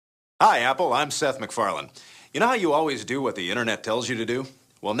Hi, Apple. I'm Seth MacFarlane. You know how you always do what the internet tells you to do?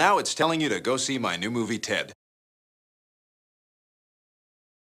 Well, now it's telling you to go see my new movie, Ted.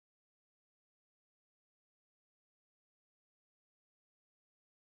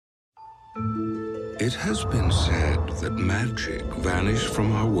 It has been said that magic vanished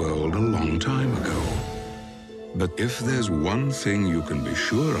from our world a long time ago. But if there's one thing you can be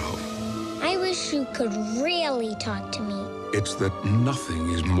sure of, I wish you could really talk to me. it's that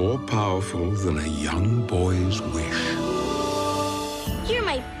nothing is more powerful than a young boy's wish. You're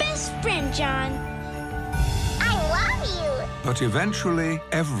my best friend, John. I love you. But eventually,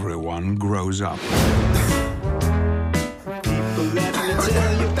 everyone grows up.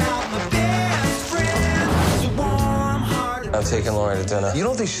 I'm taking Lauren to dinner. You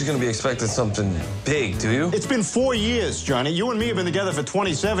don't think she's gonna be expecting something big, do you? It's been 4 years, Johnny. You and me have been together for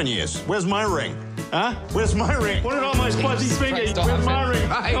 27 years. Where's my ring? Huh? Where's my ring? What did all my fuzzy fingers? Where's my ring?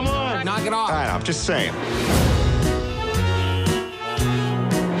 Come on. Knock it off. All right, I'm just saying.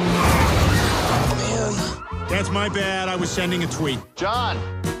 That's my bad. I was sending a tweet. John.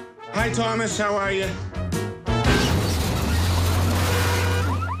 Hi, Thomas. How are you?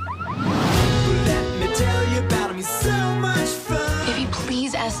 Baby,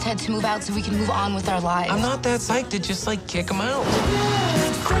 please ask Ted to move out so we can move on with our lives. I'm not that psyched to just, like, kick him out.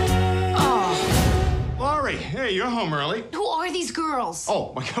 Oh, Laurie, hey, you're home early. who are these girls?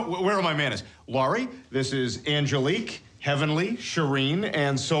 Oh, my God, where are my manners? Laurie, this is Angelique, Heavenly, Shireen,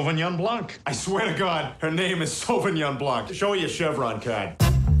 and Sauvignon Blanc. I swear to God, her name is Sauvignon Blanc. Show her your Chevron card.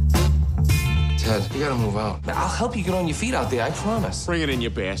 Ted, you gotta move out. I'll help you get on your feet out there, I promise. Bring it in,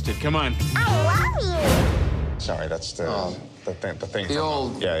 you bastard. Come on. I love you. Sorry, that's the thing. The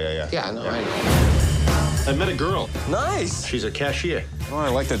old... Yeah. Yeah, I know, right? I met a girl. Nice. She's a cashier. What I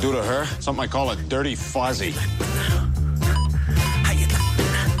like to do to her, something I call a dirty fuzzy.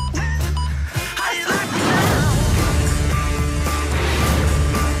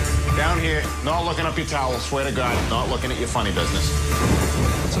 Down here, not looking up your towel, swear to God, not looking at your funny business.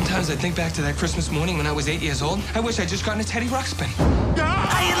 Sometimes I think back to that Christmas morning when I was 8 years old. I wish I'd just gotten a Teddy Ruxpin.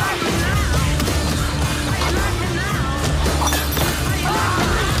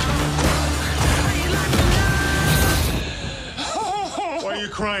 Why are you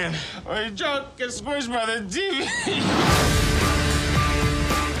crying? I don't get squished by the TV.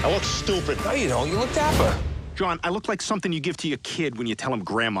 I look stupid. No, you don't. You look dapper. John, I look like something you give to your kid when you tell him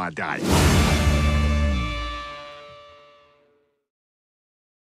grandma died.